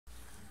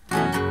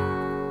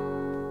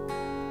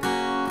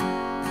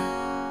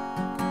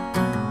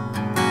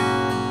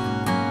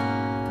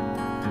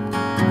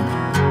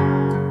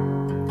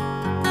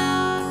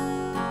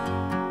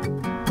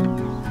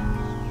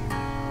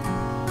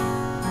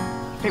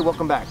Hey,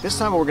 welcome back. This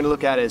time what we're going to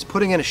look at is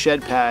putting in a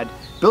shed pad,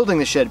 building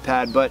the shed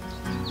pad, but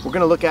we're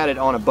going to look at it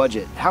on a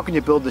budget. How can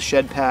you build the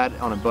shed pad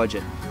on a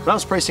budget? When I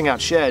was pricing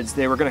out sheds,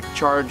 they were going to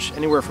charge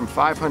anywhere from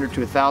 $500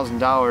 to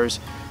 $1,000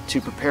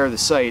 to prepare the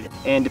site,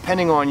 and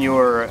depending on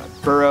your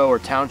borough or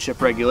township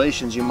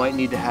regulations, you might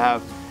need to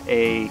have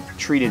a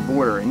treated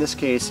border. In this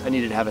case, I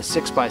needed to have a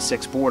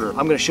 6x6 border.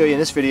 I'm going to show you in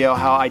this video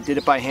how I did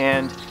it by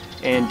hand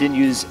and didn't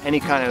use any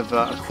kind of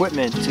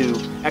equipment to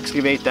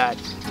excavate that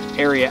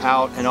area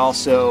out, and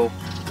also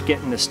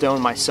getting the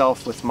stone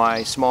myself with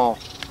my small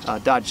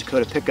Dodge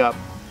Dakota pickup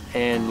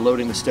and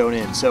loading the stone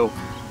in. So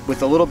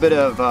with a little bit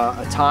of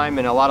time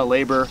and a lot of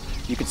labor,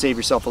 you can save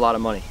yourself a lot of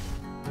money.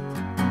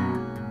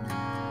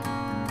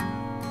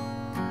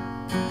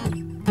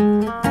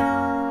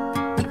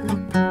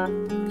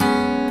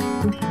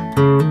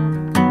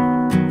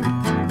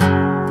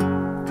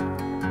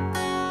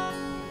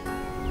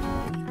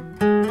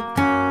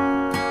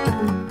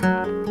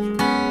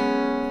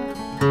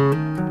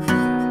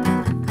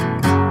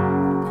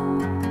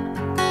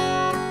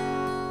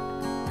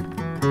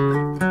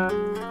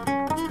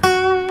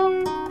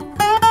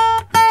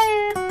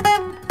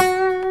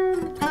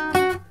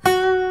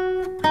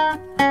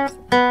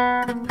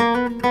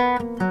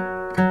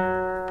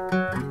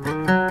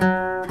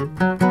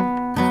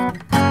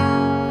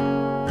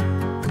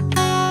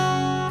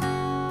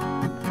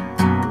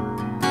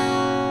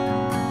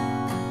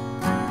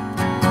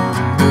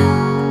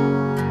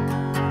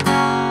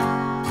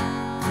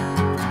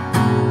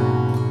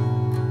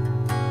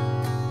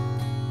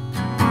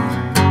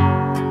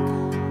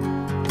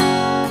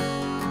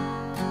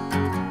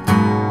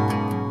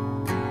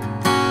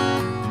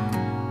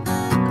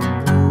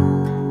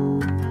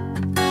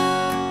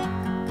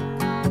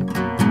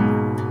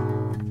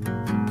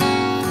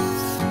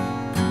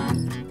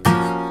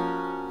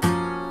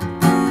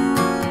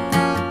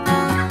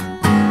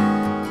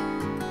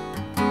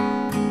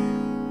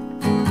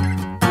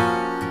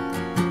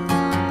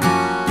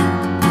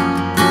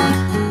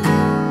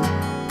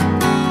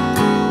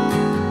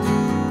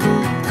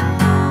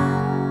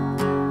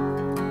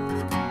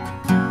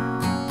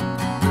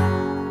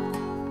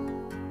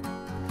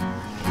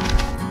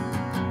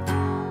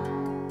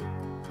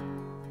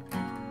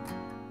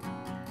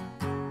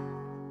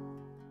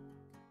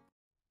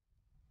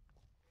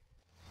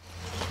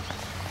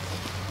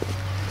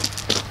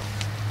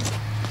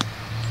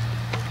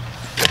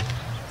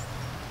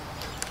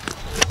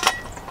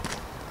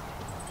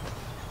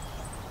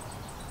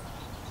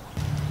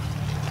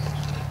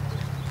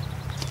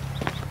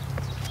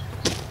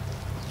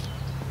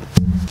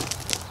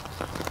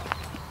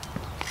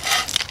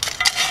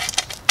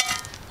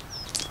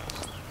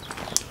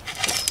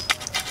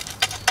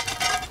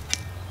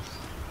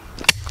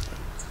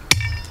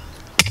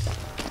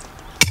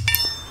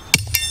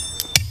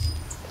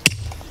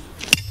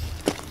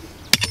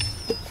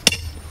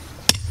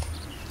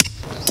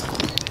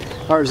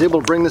 I was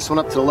able to bring this one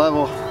up to the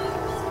level.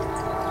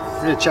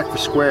 I'm going to check for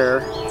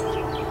square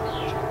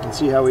and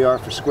see how we are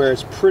for square.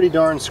 It's pretty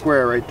darn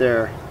square right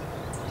there.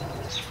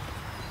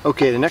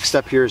 Okay, the next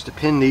step here is to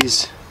pin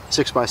these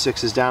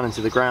 6x6s down into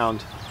the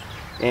ground,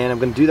 and I'm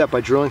going to do that by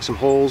drilling some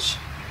holes,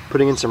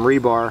 putting in some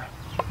rebar.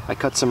 I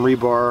cut some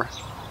rebar.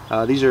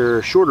 These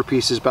are shorter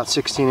pieces, about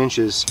 16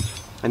 inches,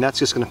 and that's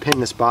just going to pin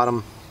this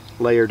bottom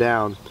layer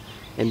down.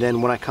 And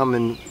then when I come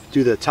and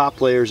do the top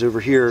layers over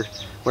here,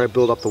 where I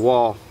build up the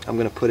wall, I'm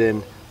going to put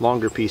in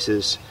longer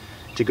pieces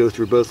to go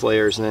through both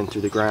layers and then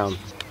through the ground.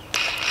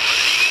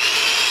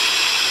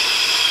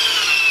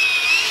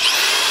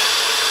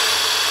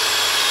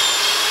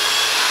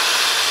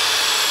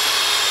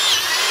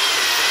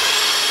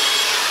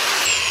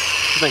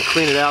 Then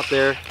clean it out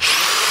there.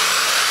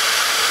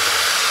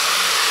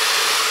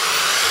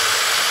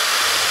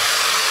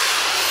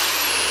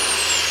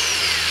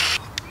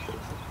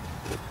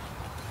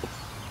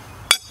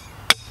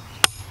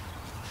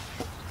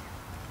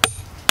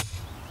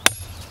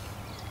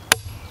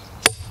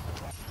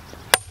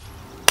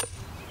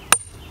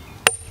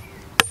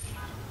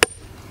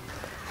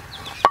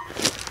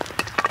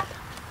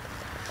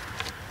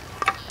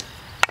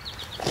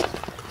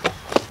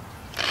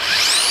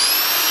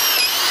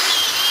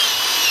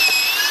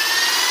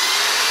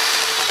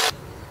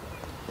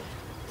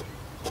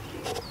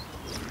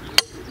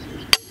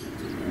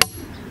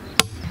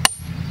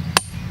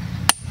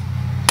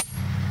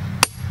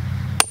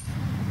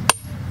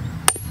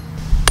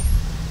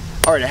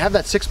 Alright, I have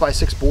that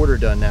 6x6 border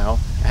done now.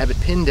 I have it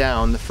pinned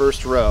down the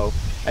first row.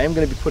 I am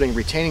going to be putting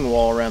retaining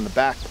wall around the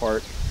back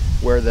part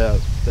where the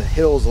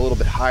hill is a little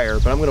bit higher,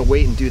 but I'm going to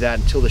wait and do that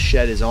until the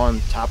shed is on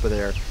top of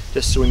there,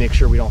 just so we make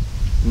sure we don't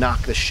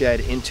knock the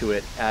shed into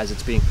it as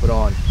it's being put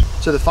on.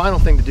 So the final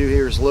thing to do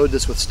here is load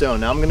this with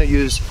stone. Now I'm going to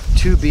use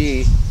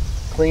 2B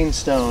clean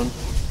stone.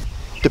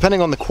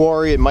 Depending on the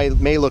quarry, it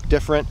may look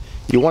different.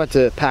 You want it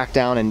to pack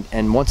down,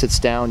 and once it's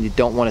down, you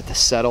don't want it to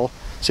settle,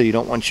 so you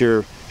don't want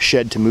your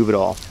shed to move at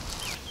all.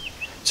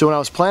 So when I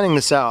was planning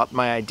this out,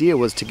 my idea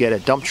was to get a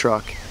dump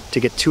truck to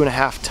get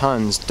 2.5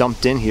 tons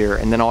dumped in here,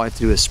 and then all I have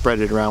to do is spread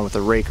it around with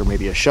a rake or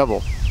maybe a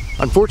shovel.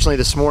 Unfortunately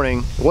this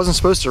morning, it wasn't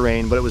supposed to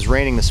rain, but it was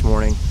raining this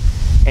morning,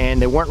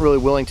 and they weren't really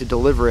willing to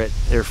deliver it.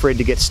 They're afraid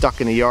to get stuck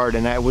in the yard,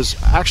 and I was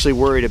actually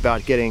worried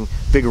about getting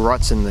big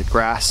ruts in the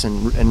grass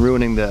and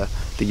ruining the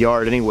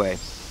yard anyway.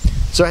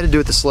 So I had to do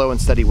it the slow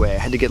and steady way. I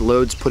had to get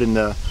loads put in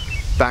the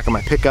back of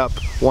my pickup,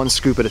 one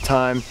scoop at a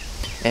time,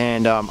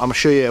 and I'm gonna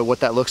show you what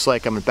that looks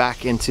like. I'm gonna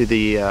back into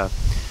the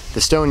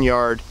stone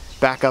yard,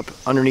 back up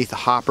underneath the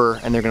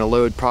hopper, and they're gonna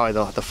load probably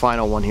the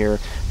final one here.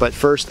 But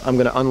first, I'm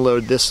gonna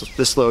unload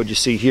this load you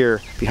see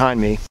here behind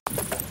me.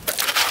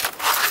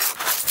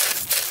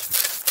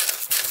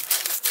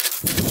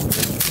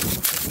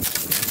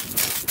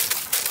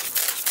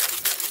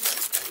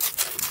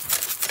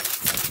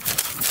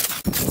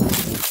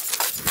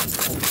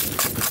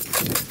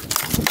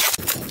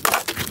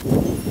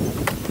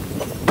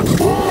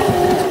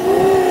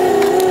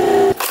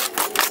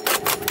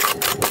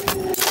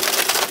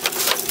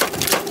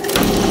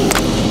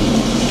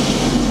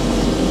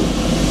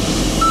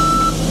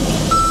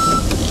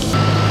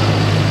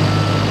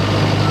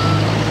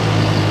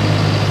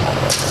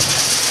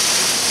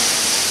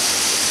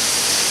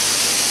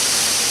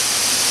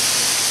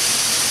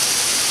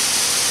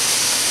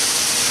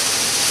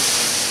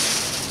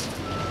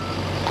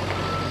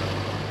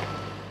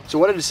 So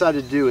what I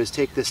decided to do is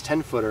take this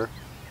 10-footer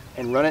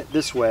and run it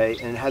this way,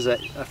 and it has a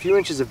few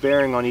inches of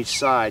bearing on each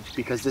side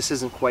because this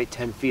isn't quite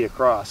 10 feet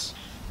across.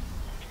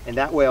 And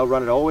that way I'll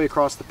run it all the way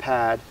across the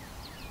pad,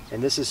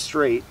 and this is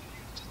straight,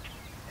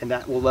 and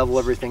that will level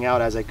everything out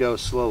as I go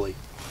slowly.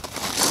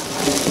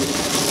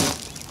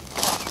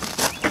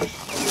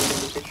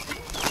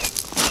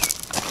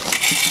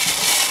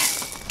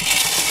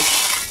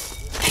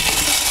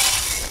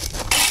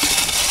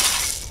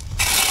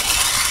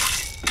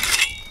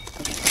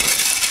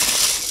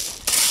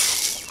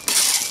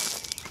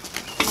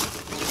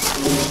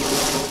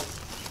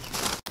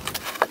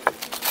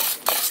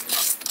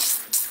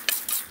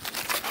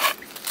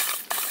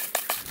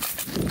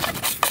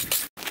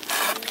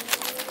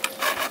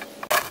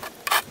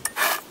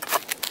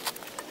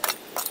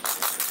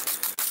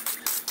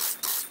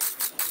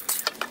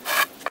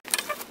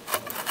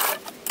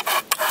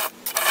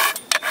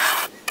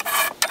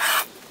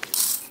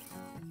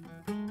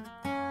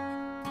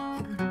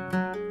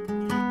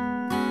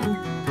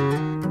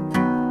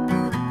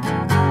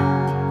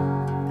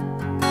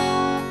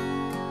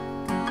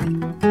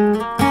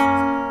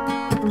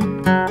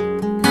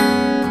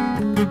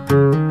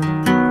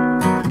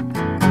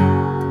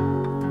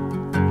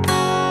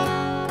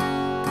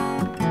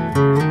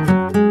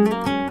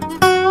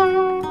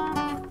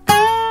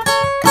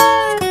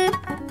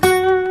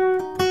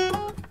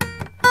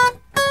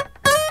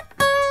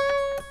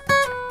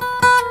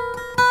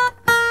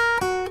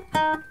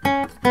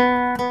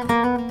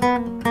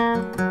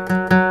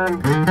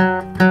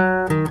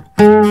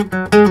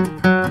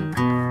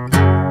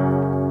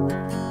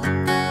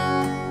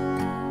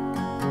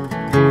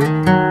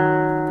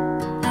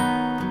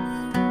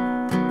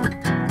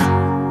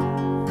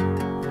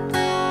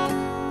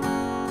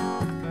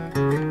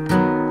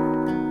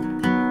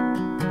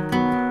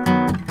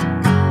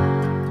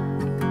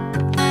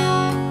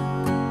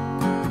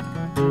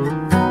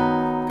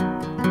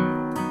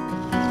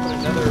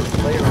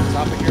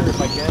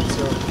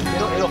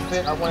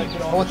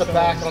 I want the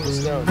back on the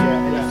stone.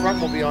 Yeah, and the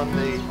front will be on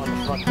the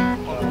front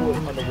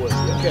on the wood.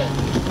 Okay.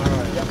 All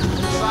right. Yep.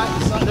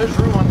 The side, there's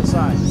room on the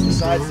sides. The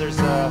sides, there's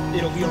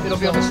it'll be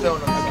on the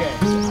stone. Okay.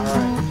 All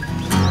right.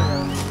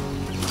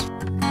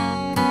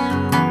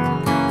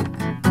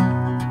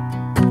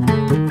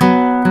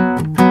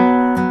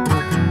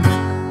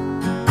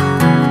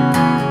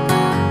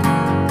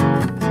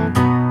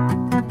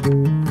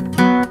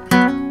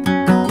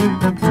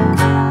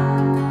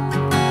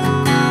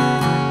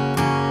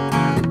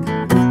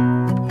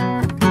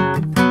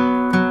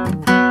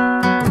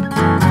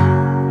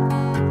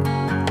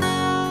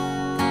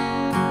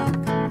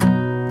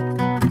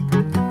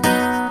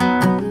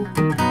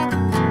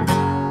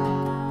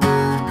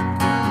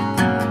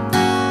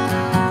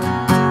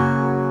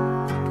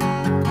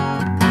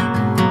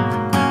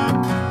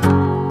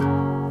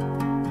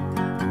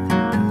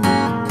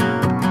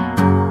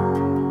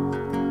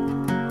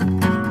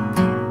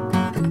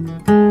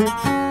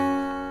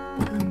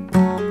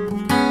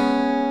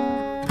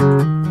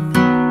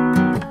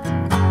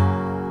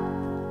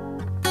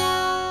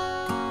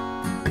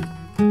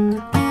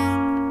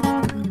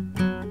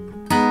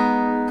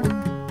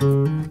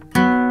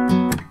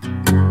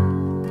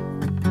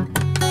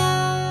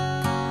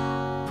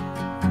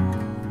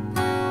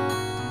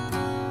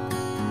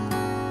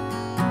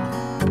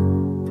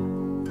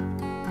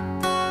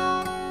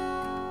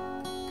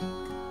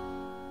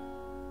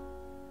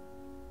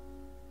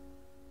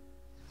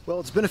 Well,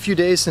 it's been a few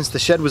days since the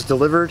shed was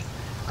delivered.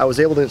 I was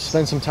able to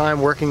spend some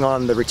time working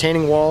on the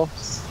retaining wall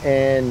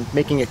and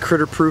making it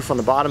critter proof on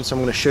the bottom, so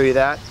I'm going to show you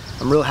that.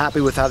 I'm real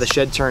happy with how the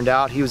shed turned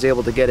out. He was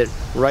able to get it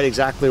right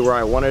exactly where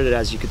I wanted it,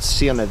 as you could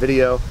see on the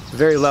video.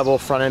 Very level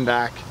front and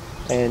back,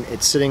 and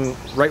it's sitting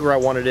right where I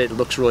wanted it. It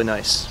looks really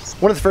nice.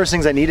 One of the first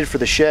things I needed for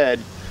the shed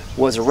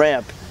was a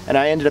ramp, and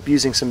I ended up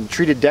using some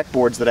treated deck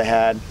boards that I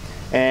had,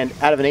 And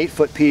out of an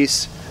 8-foot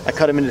piece, I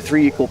cut them into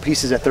 3 equal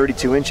pieces at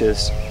 32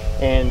 inches.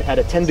 And at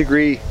a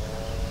 10-degree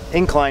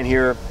incline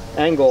here,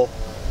 angle,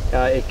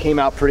 it came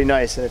out pretty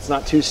nice, and it's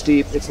not too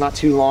steep, it's not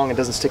too long, it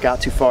doesn't stick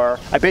out too far.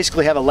 I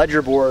basically have a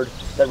ledger board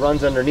that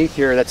runs underneath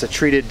here that's a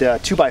treated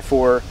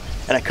 2x4,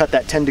 and I cut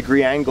that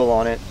 10-degree angle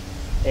on it,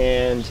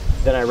 and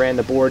then I ran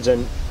the boards,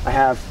 and I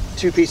have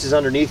 2 pieces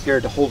underneath here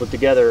to hold it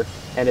together,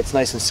 and it's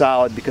nice and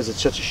solid because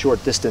it's such a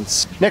short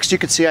distance. Next, you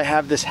can see I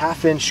have this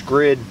 1/2-inch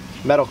grid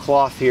metal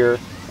cloth here,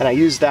 and I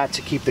use that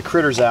to keep the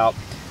critters out.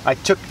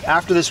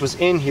 After this was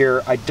in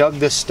here, I dug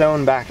this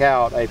stone back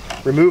out. I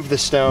removed the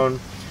stone,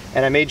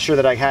 and I made sure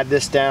that I had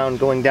this down,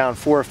 going down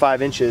 4 or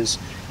 5 inches,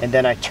 and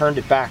then I turned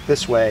it back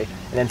this way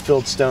and then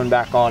filled stone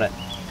back on it.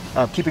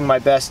 Doing my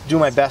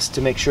best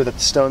to make sure that the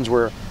stones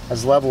were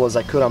as level as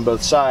I could on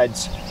both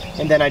sides.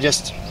 And then I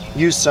just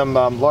used some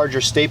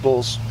larger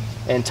staples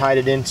and tied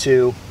it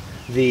into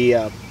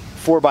the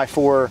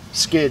 4x4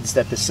 skids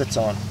that this sits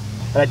on.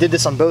 And I did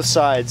this on both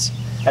sides.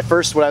 At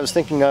first, what I was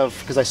thinking of,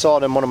 because I saw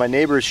it in one of my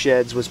neighbor's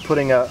sheds, was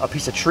putting a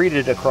piece of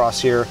treated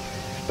across here.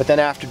 But then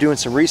after doing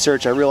some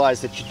research, I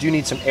realized that you do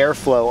need some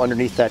airflow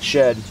underneath that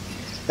shed.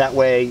 That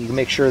way you can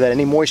make sure that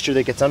any moisture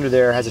that gets under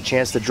there has a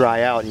chance to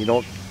dry out and you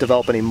don't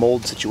develop any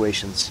mold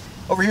situations.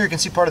 Over here you can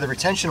see part of the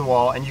retention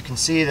wall, and you can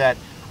see that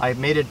I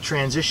made a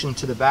transition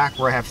to the back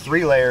where I have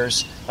 3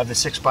 layers of the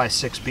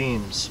 6x6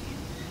 beams.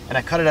 And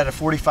I cut it at a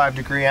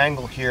 45-degree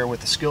angle here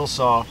with the skill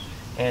saw,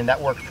 and that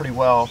worked pretty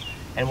well.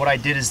 And what I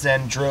did is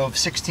then drove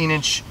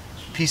 16-inch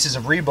pieces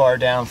of rebar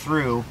down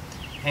through,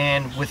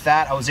 and with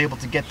that I was able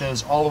to get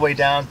those all the way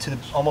down to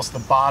almost the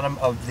bottom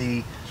of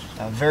the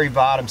very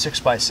bottom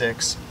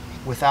 6x6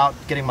 without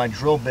getting my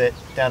drill bit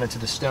down into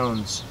the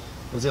stones.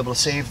 I was able to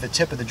save the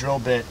tip of the drill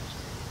bit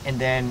and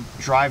then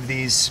drive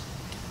these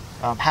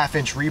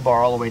 1/2-inch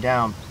rebar all the way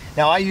down.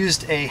 Now I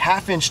used a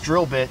 1/2-inch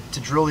drill bit to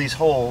drill these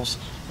holes,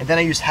 and then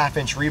I used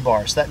 1/2-inch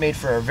rebar, so that made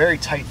for a very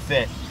tight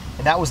fit.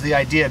 And that was the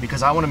idea,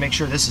 because I want to make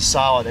sure this is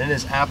solid, and it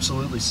is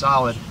absolutely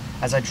solid.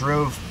 As I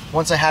drove,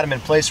 once I had them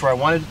in place where I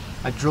wanted,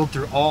 I drilled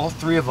through all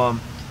 3 of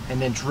them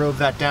and then drove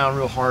that down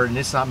real hard, and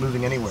it's not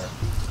moving anywhere.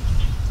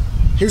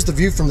 Here's the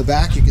view from the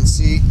back. You can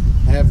see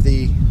I have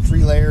the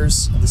 3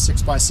 layers of the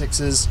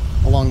 6x6s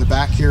along the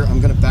back here.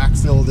 I'm going to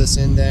backfill this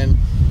in then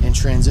and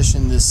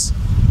transition this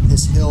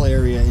hill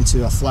area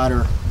into a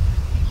flatter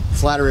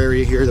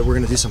area here that we're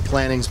going to do some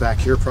plantings back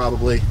here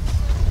probably.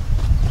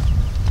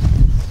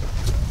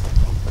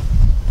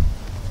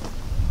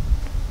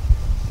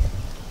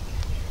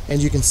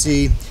 And you can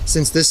see,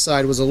 since this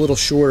side was a little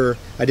shorter,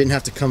 I didn't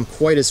have to come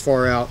quite as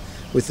far out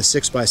with the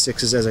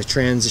 6x6s as I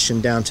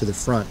transitioned down to the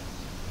front.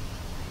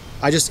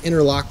 I just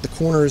interlocked the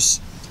corners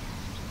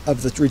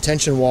of the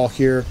retention wall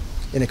here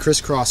in a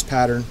crisscross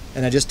pattern,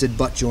 and I just did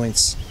butt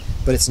joints,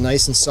 but it's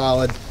nice and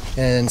solid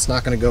and it's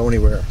not going to go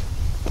anywhere.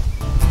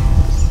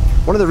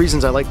 One of the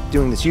reasons I like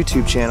doing this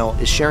YouTube channel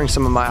is sharing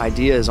some of my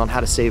ideas on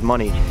how to save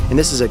money, and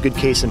this is a good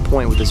case in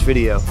point with this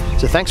video.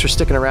 So thanks for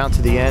sticking around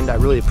to the end. I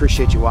really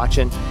appreciate you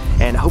watching,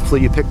 and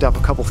hopefully you picked up a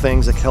couple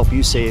things that can help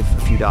you save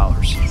a few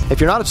dollars. If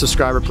you're not a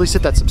subscriber, please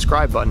hit that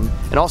subscribe button,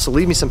 and also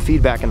leave me some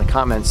feedback in the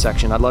comments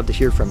section. I'd love to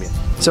hear from you.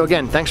 So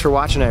again, thanks for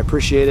watching. I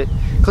appreciate it.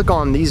 Click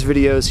on these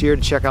videos here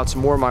to check out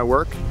some more of my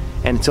work,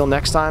 and until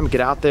next time,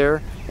 get out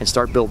there and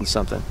start building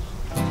something.